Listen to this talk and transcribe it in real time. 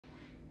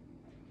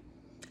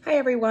Hi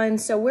everyone,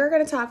 so we're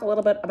going to talk a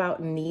little bit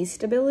about knee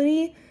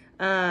stability.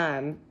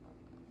 Something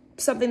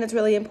that's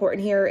really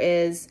important here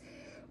is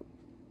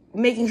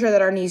making sure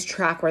that our knees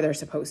track where they're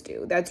supposed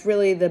to. That's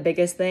really the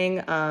biggest thing.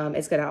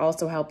 It's going to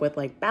also help with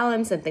like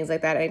balance and things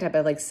like that. Any type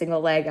of like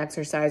single leg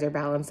exercise or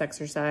balance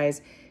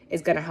exercise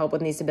is going to help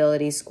with knee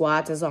stability.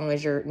 Squats, as long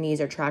as your knees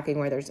are tracking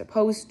where they're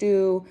supposed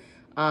to.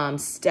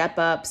 Step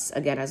ups,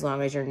 again, as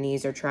long as your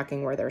knees are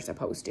tracking where they're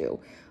supposed to,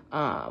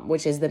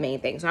 which is the main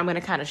thing. So I'm going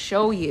to kind of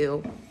show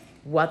you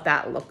what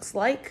that looks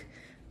like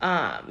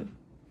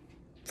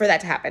for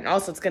that to happen.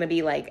 Also, it's going to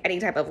be like any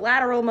type of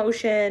lateral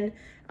motion,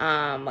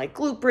 like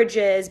glute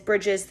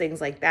bridges, things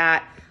like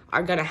that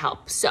are going to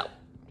help. So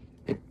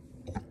I'm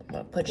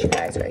going to put you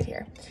guys right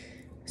here.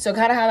 So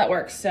kind of how that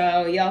works.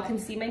 So y'all can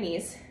see my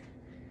knees.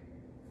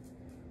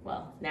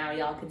 Well, now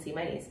y'all can see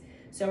my knees.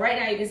 So right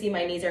now you can see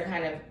my knees are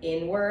kind of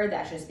inward.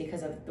 That's just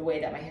because of the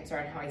way that my hips are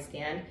and how I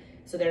stand.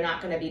 So they're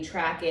not going to be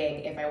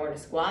tracking. If I were to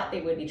squat,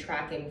 they would be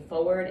tracking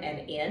forward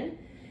and in.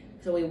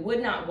 So we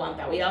would not want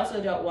that. We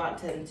also don't want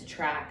them to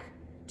track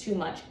too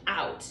much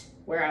out,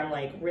 where I'm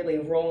like really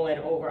rolling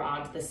over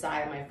onto the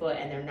side of my foot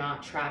and they're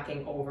not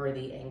tracking over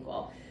the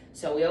ankle.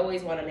 So we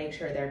always want to make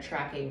sure they're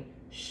tracking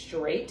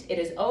straight. It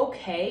is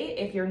okay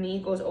if your knee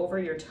goes over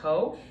your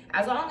toe,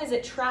 as long as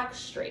it tracks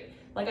straight.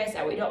 Like I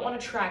said, we don't want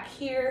to track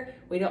here.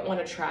 We don't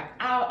want to track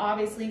out.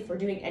 Obviously, if we're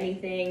doing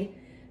anything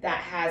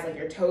that has like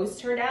your toes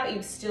turned out,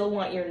 you still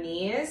want your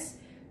knees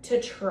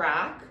to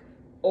track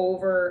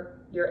over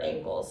your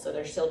ankles. So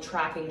they're still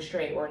tracking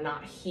straight. We're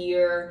not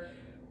here,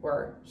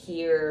 we're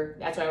here.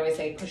 That's why I always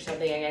say push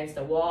something against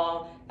the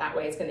wall. That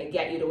way it's going to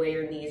get you to where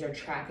your knees are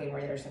tracking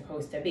where they're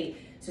supposed to be.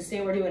 So say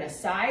we're doing a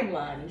side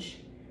lunge,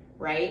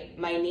 right?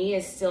 My knee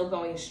is still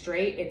going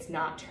straight. It's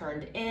not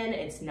turned in.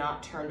 It's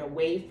not turned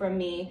away from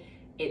me.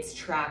 It's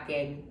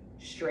tracking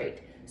straight.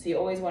 So you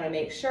always want to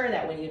make sure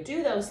that when you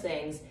do those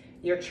things,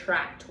 you're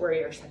tracked where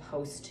you're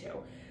supposed to.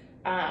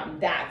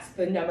 That's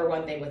the number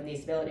one thing with knee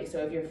stability. So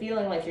if you're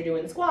feeling like you're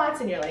doing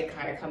squats and you're like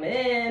kind of coming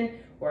in,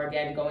 or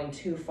again, going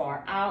too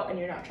far out and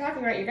you're not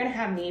tracking right, you're gonna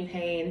have knee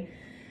pain.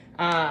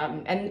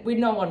 And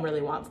no one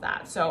really wants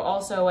that. So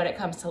also when it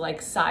comes to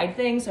like side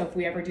things, so if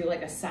we ever do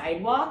like a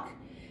sidewalk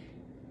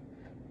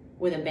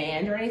with a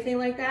band or anything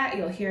like that,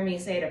 you'll hear me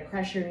say to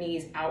press your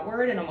knees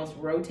outward and almost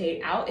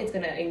rotate out. It's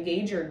gonna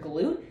engage your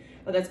glute,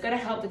 but that's gonna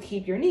help to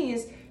keep your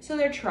knees so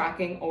they're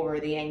tracking over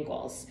the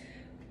ankles.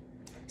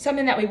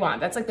 Something that we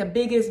want. That's like the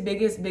biggest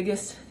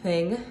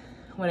thing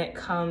when it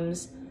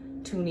comes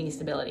to knee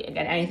stability.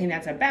 Again, anything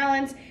that's a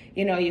balance,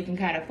 you know, you can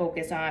kind of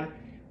focus on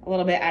a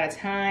little bit at a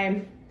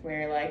time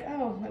where you're like,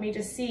 oh, let me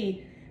just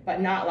see,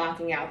 but not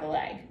locking out the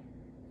leg.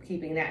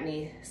 Keeping that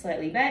knee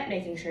slightly bent,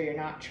 making sure you're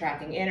not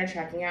tracking in or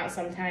tracking out.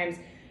 Sometimes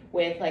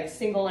with like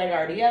single leg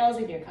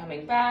RDLs, if you're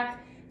coming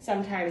back,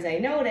 sometimes I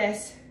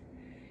notice,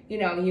 you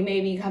know, you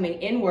may be coming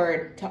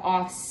inward to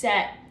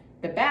offset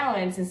the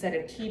balance instead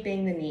of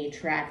keeping the knee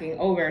tracking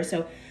over.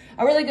 So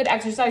a really good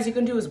exercise you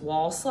can do is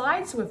wall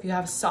slide. So if you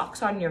have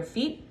socks on your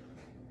feet,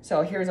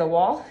 so here's a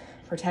wall,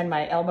 pretend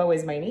my elbow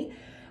is my knee,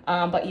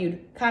 but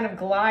you'd kind of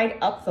glide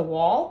up the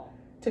wall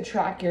to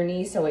track your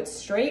knee so it's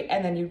straight,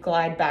 and then you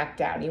glide back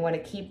down. You want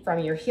to keep from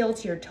your heel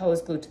to your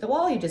toes glued to the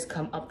wall. You just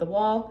come up the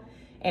wall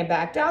and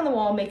back down the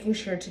wall, making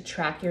sure to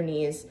track your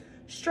knees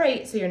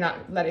straight so you're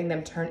not letting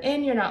them turn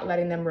in, you're not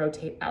letting them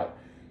rotate out,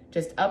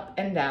 just up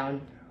and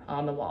down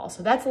on the wall.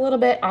 So that's a little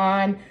bit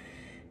on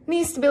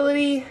knee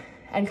stability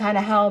and kind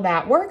of how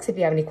that works. If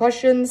you have any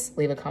questions,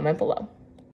 leave a comment below.